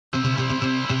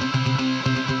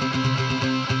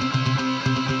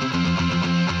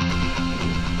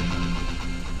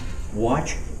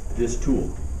watch this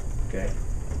tool, okay?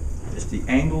 It's the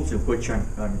angles at which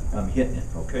I'm hitting it,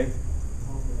 okay?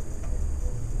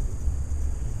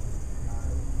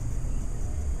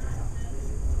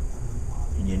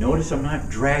 And you notice I'm not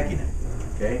dragging it,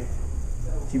 okay?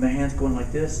 See my hands going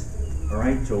like this? All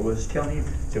right, so I was telling you,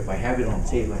 so if I have it on,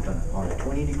 say, like on a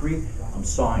 20 degree, I'm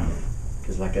sawing it.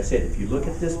 Because like I said, if you look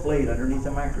at this blade underneath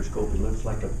the microscope, it looks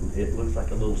like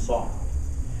a little saw.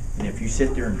 And if you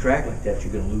sit there and drag like that,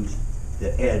 you're going to lose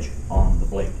the edge on the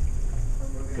blade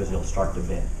because it'll start to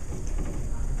bend.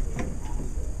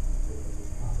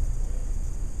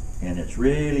 And it's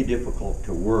really difficult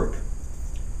to work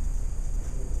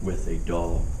with a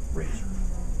dull razor.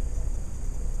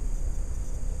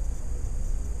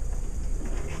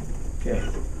 Okay,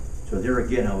 so there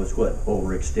again I was what?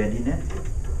 Overextending it.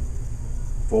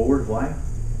 Forward, why?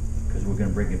 Because we're going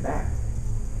to bring it back.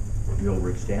 You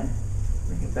overextend,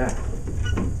 bring it back.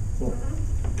 Boom.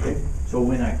 Okay, so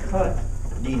when I cut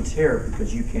Dean's hair,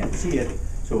 because you can't see it,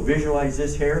 so visualize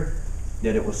this hair,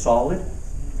 that it was solid,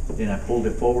 then I pulled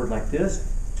it forward like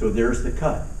this, so there's the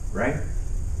cut, right?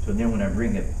 So then when I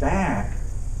bring it back,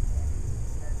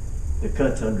 the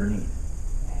cut's underneath.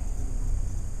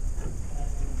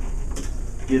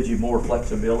 Gives you more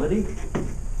flexibility.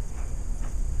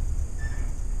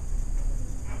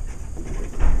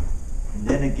 And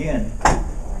then again,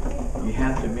 you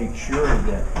have to make sure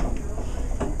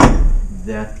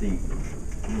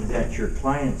that your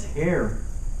client's hair,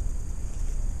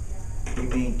 he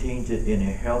maintains it in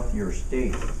a healthier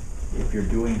state if you're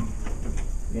doing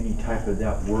any type of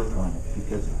that work on it.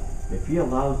 Because if he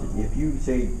allows it, if you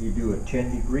say you do a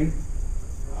 10 degree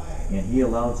and he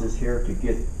allows his hair to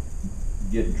get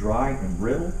dry and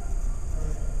brittle,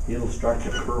 it'll start to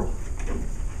curl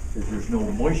because there's no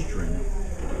moisture in it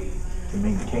to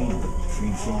maintain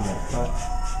that cut.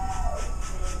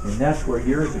 And that's where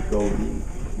years ago the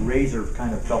razor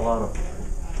kind of fell out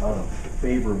of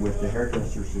favor with the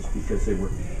hairdressers, is because they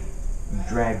were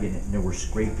dragging it and they were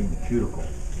scraping the cuticle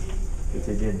because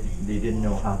they didn't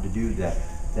know how to do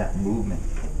that movement.